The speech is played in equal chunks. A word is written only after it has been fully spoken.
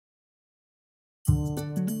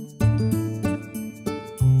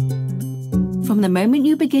From the moment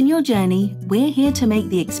you begin your journey, we're here to make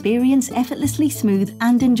the experience effortlessly smooth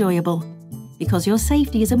and enjoyable. Because your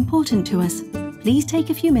safety is important to us, please take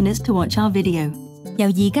a few minutes to watch our video. 由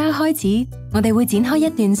而家開始，我哋會展開一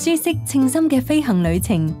段舒適、稱心嘅飛行旅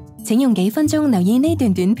程。請用幾分鐘留意呢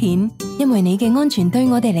段短片，因為你嘅安全對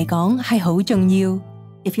我哋嚟講係好重要。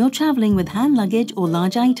If you're traveling with hand luggage or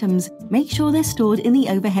large items, make sure they're stored in the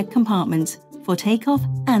overhead compartments for takeoff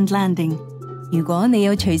and landing. 如果你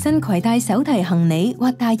有隨身攜帶手提行李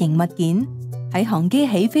或大型物件，喺航機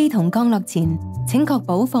起飛同降落前，請確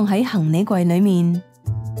保放喺行李櫃裡面。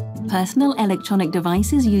Personal electronic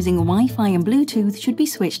devices using Wi-Fi and Bluetooth should be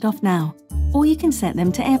switched off now, or you can set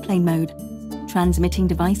them to airplane mode. Transmitting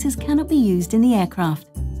devices cannot be used in the aircraft.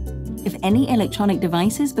 If any electronic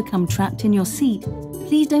devices become trapped in your seat,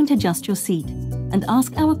 please don't adjust your seat and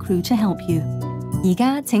ask our crew to help you. 而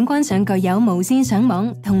家請關上具有無線上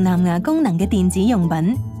網同藍牙功能嘅電子用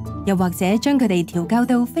品，又或者將佢哋調校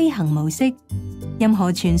到飛行模式。任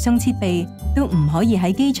何傳送設備都唔可以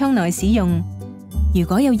喺機艙內使用。如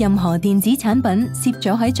果有任何電子產品攝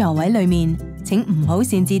咗喺座位裏面，請唔好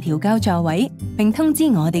擅自調校座位，並通知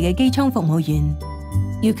我哋嘅機艙服務員。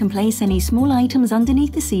You can place any small items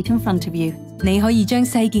underneath the seat in front of you. 你可以將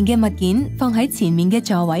細件嘅物件放喺前面嘅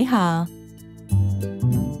座位下。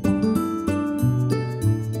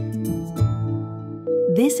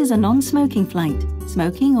This is a non-smoking flight.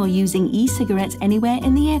 Smoking or using e-cigarettes anywhere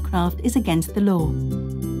in the aircraft is against the law.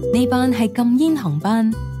 呢班係禁煙航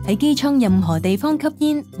班，喺機艙任何地方吸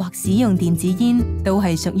煙或使用電子煙都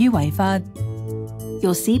係屬於違法。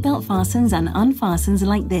Your seatbelt fastens and unfastens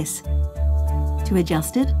like this. To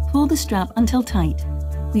adjust it, pull the strap until tight.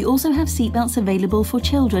 We also have seatbelts available for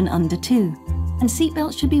children under 2, and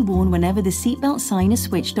seatbelts should be worn whenever the seatbelt sign is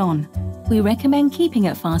switched on. We recommend keeping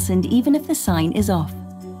it fastened even if the sign is off.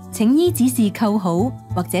 請依指示扣好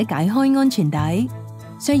或者解開安全帶。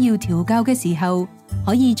需要調校嘅時候，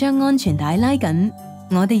可以將安全帶拉緊。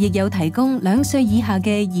我哋亦有提供2歲以下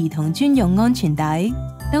嘅兒童專用安全帶。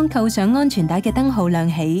當扣上安全帶嘅燈號亮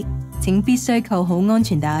起，請必須扣好安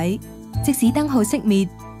全帶。即使燈號熄滅，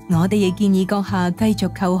我哋亦建議閣下繼續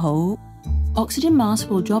扣好。Oxygen masks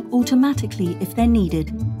will drop automatically if they're needed.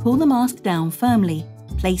 Pull the mask down firmly.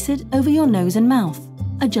 Place it over your nose and mouth.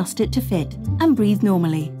 Adjust it to fit and breathe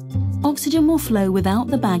normally. Oxygen will flow without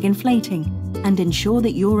the bag inflating, and ensure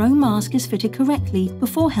that your own mask is fitted correctly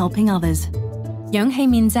before helping others. 氧氣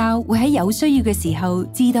面罩會喺有需要嘅時候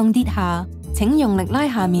自動跌下，請用力拉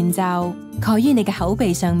下面罩，蓋於你嘅口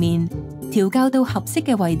鼻上面，調校到合適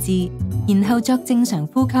嘅位置，然後作正常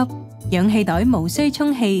呼吸。氧氣袋無需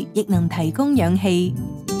充氣，亦能提供氧氣。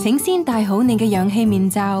請先戴好你嘅氧氣面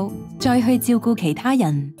罩，再去照顧其他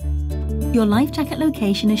人。Your life jacket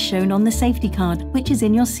location is shown on the safety card, which is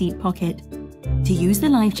in your seat pocket. To use the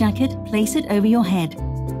life jacket, place it over your head,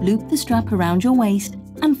 loop the strap around your waist,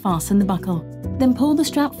 and fasten the buckle. Then pull the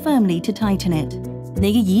strap firmly to tighten it.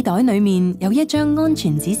 你嘅耳袋裏面有一張安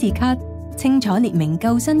全指示卡，清楚列明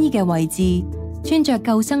救生衣嘅位置。穿着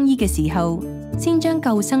救生衣嘅時候，先將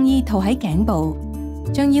救生衣套喺頸部，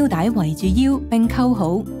將腰帶圍住腰並扣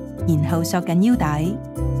好，然後索緊腰帶。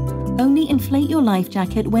Only inflate your life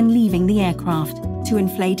jacket when leaving the aircraft. To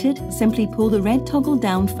inflate it, simply pull the red toggle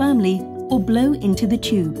down firmly or blow into the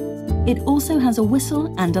tube. It also has a whistle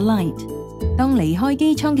and a light. 當離開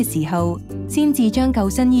機艙嘅時候，先至將救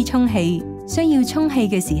生衣充氣。需要充氣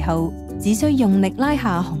嘅時候，只需用力拉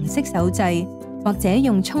下紅色手掣，或者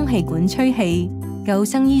用充氣管吹氣。救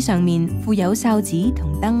生衣上面附有哨子同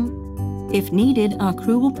燈。If needed, our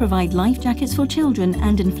crew will provide life jackets for children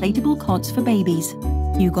and inflatable cots for babies.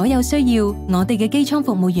 如果有需要，我哋嘅機艙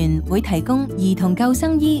服務員會提供兒童救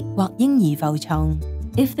生衣或嬰兒浮床。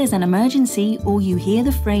If there's an emergency or you hear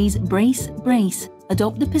the phrase brace, brace,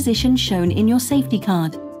 adopt the position shown in your safety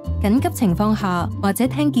card. 緊急情況下或者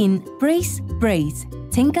聽見 brace, brace，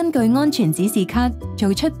 請根據安全指示卡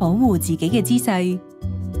做出保護自己嘅姿勢。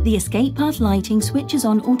The escape path lighting switches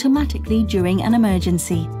on automatically during an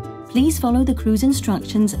emergency. Please follow the crew's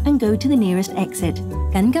instructions and go to the nearest exit.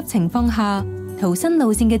 緊急情況下，逃生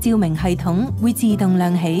路線嘅照明系統會自動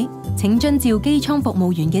亮起，請遵照機艙服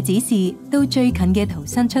務員嘅指示到最近嘅逃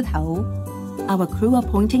生出口。Our crew are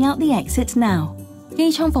pointing out the exits now. 機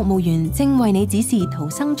艙服務員正為你指示逃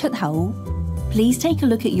生出口。Please take a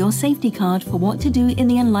look at your safety card for what to do in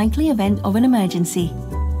the unlikely event of an emergency.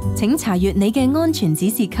 請查閱你嘅安全指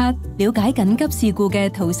示卡，了解緊急事故嘅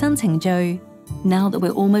逃生程序。Now that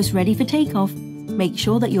we're almost ready for takeoff, make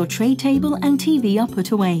sure that your tray table and TV are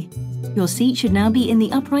put away. Your seat should now be in the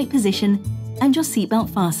upright position and your seatbelt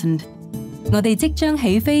fastened. 我哋即將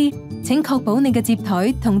起飛，請確保你嘅摺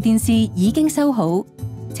枱同電視已經收好，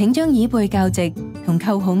請將椅背校直同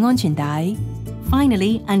扣好安全帶。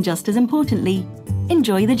Finally, and just as importantly,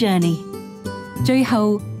 enjoy the journey. 最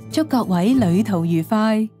後，祝各位旅途愉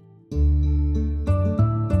快。